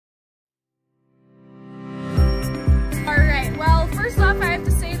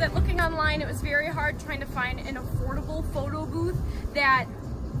hard trying to find an affordable photo booth that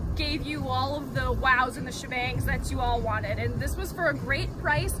gave you all of the wows and the shebangs that you all wanted, and this was for a great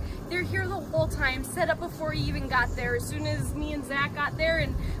price. They're here the whole time, set up before you even got there. As soon as me and Zach got there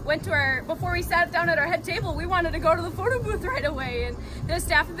and went to before we sat down at our head table, we wanted to go to the photo booth right away, and the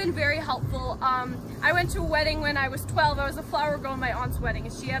staff have been very helpful. I went to a wedding when I was 12. I was a flower girl at my aunt's wedding,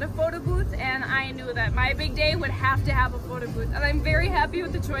 and she had a photo booth, and I knew that my big day would have to have a photo booth, and I'm very happy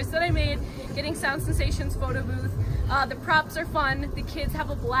with the choice that I made, getting Sound Sensations photo booth. The props are fun, the kids have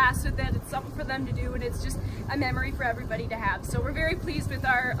a blast with it, it's something for them to do, and it's just a memory for everybody to have. So we're very pleased with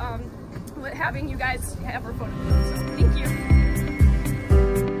our with having you guys have our photo booth. So thank you.